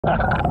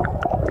Welcome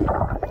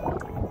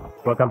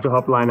to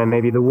Hopline, and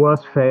maybe the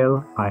worst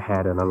fail I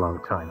had in a long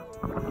time.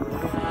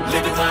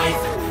 Living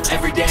life,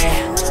 every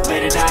day,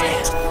 late at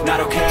night, not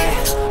okay.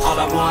 All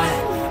I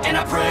want, and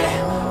I pray,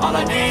 all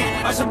I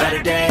need are some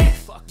better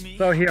days.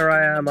 So here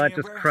I am, I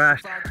just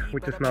crashed,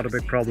 which is not a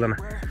big problem.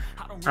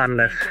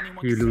 Unless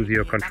you lose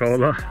your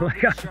controller,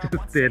 like I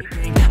just did.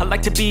 I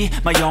like to be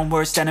my own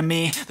worst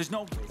enemy.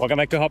 Welcome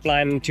back to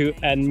Hopline, to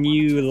a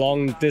new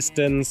long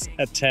distance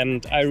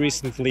attempt. I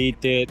recently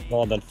did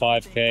more than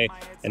 5K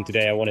and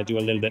today I want to do a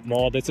little bit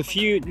more. There's a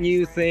few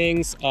new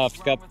things. I've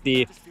got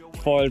the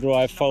foil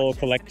drive follow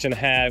collection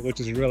hat, which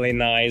is really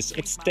nice.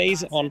 It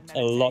stays on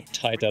a lot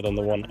tighter than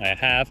the one I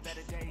have.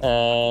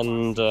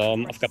 And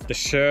I've got the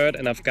shirt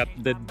and I've got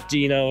the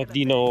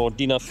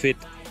Dino Fit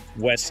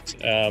West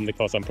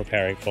because I'm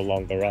preparing for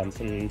longer runs,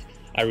 and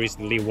I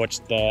recently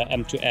watched the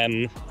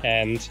M2M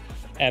and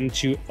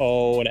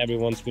M2O and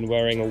everyone's been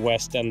wearing a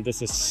West, and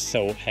this is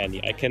so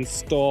handy. I can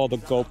store the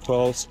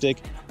GoPro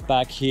stick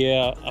back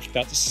here. I've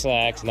got the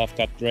snacks and I've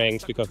got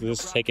drinks because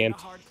this is taking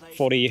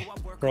probably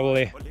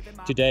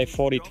today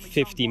 40 to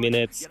 50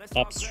 minutes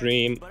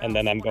upstream, and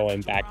then I'm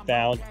going back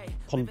down.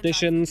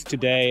 Conditions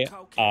today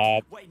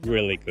are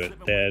really good.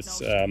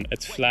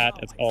 It's flat,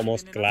 it's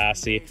almost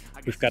glassy.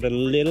 We've got a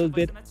little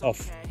bit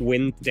of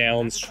wind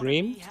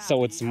downstream,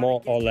 so it's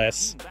more or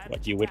less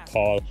what you would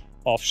call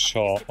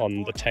offshore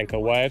on the tanker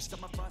waves.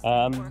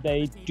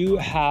 They do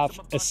have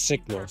a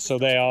signal, so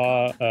they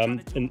are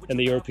in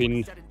the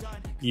European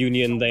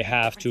Union, they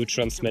have to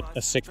transmit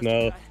a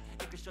signal.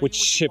 Which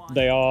ship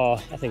they are,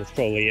 I think it's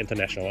probably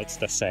international, it's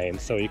the same.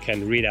 So you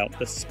can read out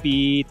the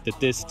speed, the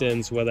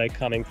distance, where they're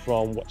coming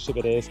from, what ship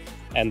it is.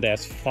 And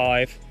there's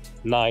 5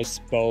 nice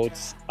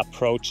boats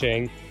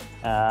approaching.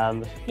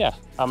 And yeah,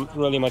 I'm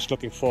really much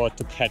looking forward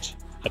to catch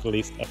at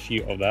least a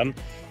few of them.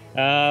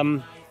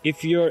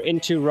 If you're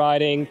into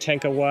riding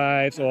tanker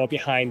waves or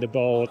behind the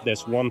boat,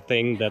 there's one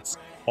thing that's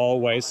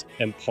always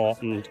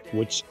important,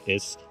 which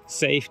is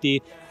safety.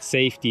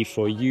 Safety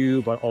for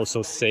you, but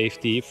also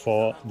safety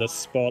for the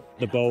spot,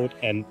 the boat,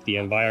 and the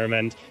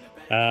environment.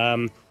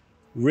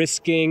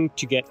 Risking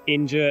to get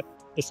injured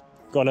is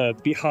gonna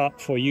be hard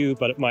for you,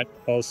 but it might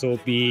also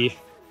be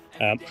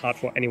hard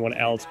for anyone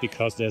else,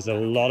 because there's a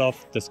lot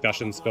of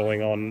discussions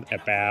going on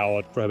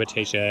about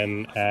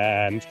prohibition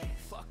and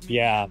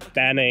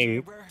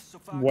banning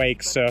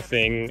wake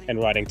surfing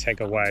and riding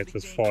tanker waves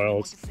with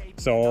foils.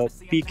 So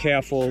be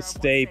careful,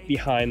 stay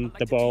behind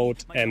the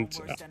boat, and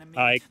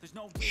I'm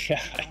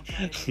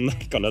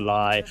not gonna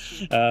lie,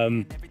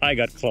 I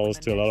got close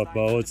to a lot of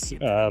boats,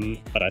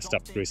 but I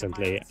stopped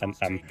recently, and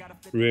I'm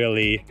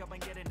really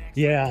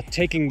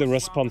taking the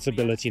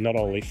responsibility not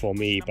only for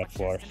me but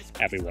for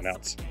everyone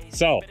else.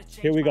 So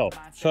here we go,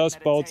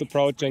 first boat's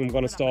approaching. I'm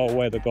gonna store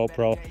away the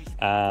GoPro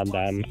and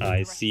then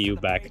I see you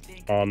back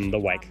on the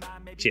wake.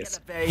 Cheers.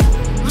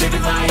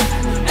 Living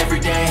life, every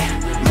day,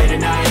 late at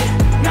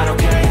night, not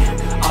okay.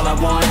 All I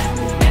want,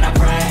 and I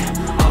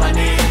pray, all I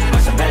need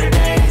are some better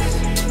days.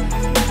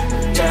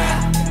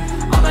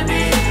 Yeah, all I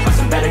need are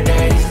some better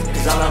days.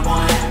 Cause all I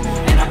want,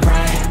 and I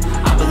pray,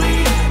 I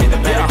believe in the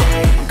better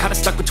days. I'm kinda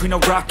stuck between a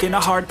rock and a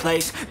hard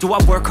place. Do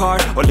I work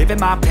hard or live at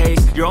my pace?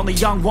 You're only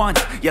young once,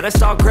 yeah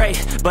that's all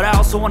great, but I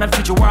also want a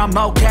future where I'm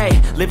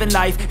okay. Living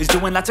life is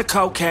doing lots of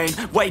cocaine.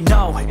 Wait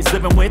no, it's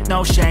living with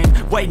no shame.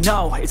 Wait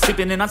no, it's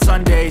sleeping in on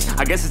Sundays.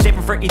 I guess it's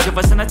different for each of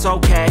us and that's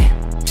okay.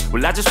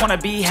 Well I just wanna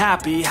be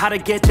happy, how to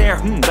get there?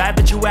 Glad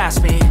that you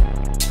asked me.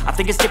 I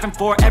think it's different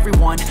for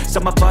everyone.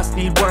 Some of us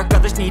need work,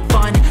 others need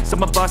fun.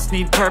 Some of us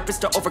need purpose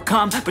to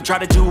overcome. But try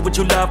to do what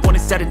you love when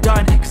it's said and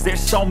done. Cause there's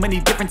so many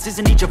differences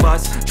in each of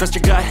us. Trust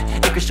your gut,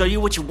 it can show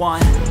you what you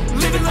want.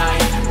 Living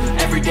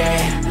life, every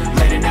day,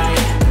 late at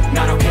night,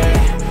 not okay.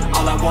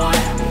 All I want,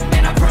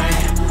 and I pray,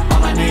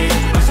 all I need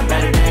are some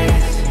better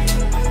days.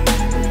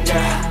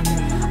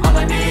 Yeah, all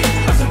I need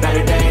are some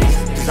better days.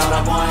 Cause all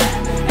I want,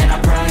 and I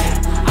pray,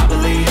 I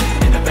believe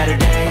in the better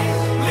days.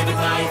 Living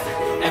life,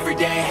 every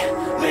day,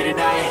 late at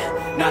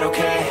night, not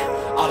okay.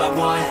 All I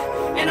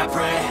want, and I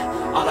pray,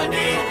 all I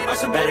need are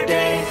some better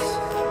days.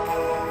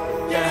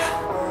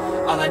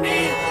 Yeah, all I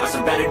need are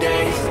some better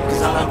days.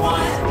 Cause all I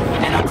want,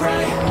 and I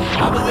pray,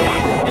 I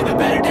believe in the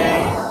better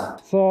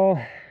days. So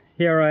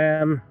here I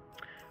am,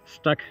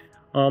 stuck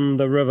on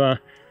the river.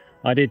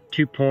 I did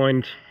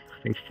 2.5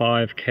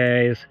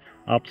 Ks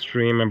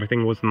upstream.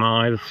 Everything was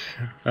nice,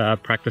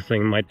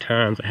 practicing my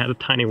turns. I had a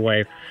tiny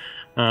wave.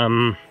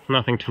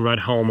 Nothing to write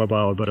home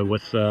about, but it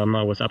was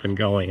I was up and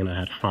going and I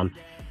had fun.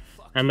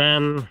 And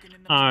then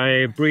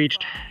I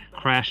breached,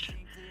 crashed.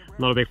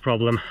 Not a big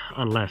problem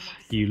unless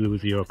you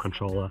lose your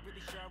controller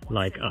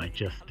like I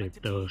just did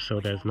though, so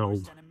there's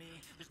no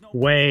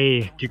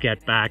way to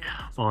get back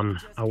on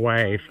a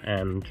wave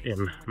and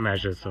in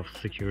measures of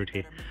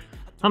security.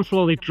 I'm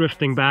slowly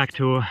drifting back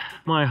to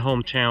my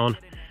hometown,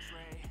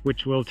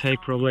 which will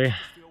take probably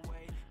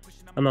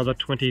another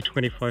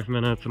 20-25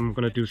 minutes. I'm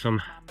gonna do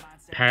some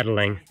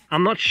paddling.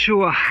 I'm not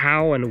sure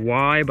how and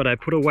why, but I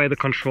put away the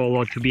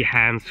controller to be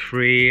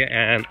hands-free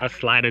and I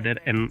slided it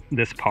in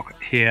this pocket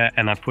here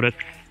and I put it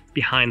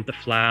behind the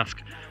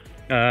flask.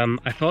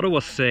 I thought it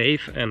was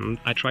safe and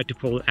I tried to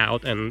pull it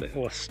out and it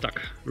was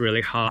stuck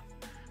really hard.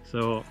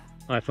 So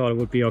I thought it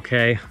would be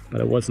okay,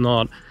 but it was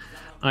not.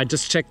 I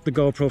just checked the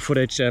GoPro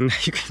footage and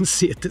you can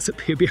see it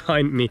disappear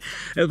behind me.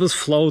 It was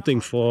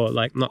floating for,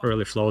 like, not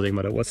really floating,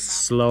 but it was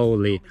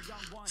slowly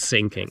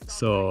sinking.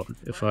 So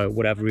if I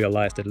would have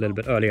realized it a little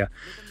bit earlier,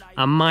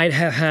 I might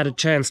have had a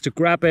chance to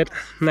grab it.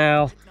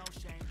 Now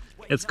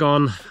it's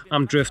gone.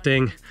 I'm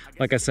drifting,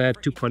 like I said,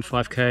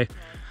 2.5k.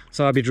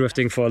 So I'll be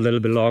drifting for a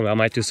little bit longer. I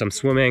might do some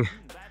swimming.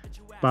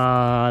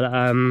 But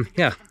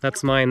yeah,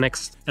 that's my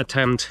next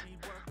attempt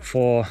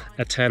for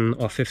a 10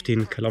 or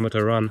 15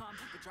 kilometer run.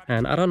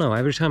 And I don't know,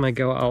 every time I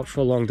go out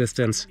for long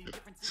distance,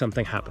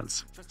 something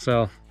happens.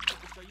 So,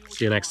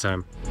 see you next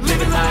time.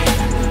 Living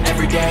life,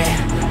 every day,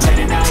 late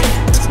at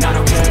night, it's not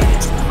okay.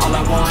 All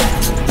I want,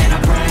 and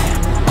I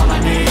pray, all I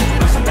need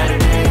are some better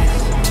days.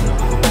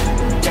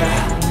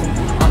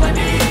 Yeah, all I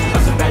need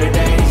are some better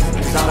days.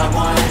 It's all I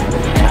want.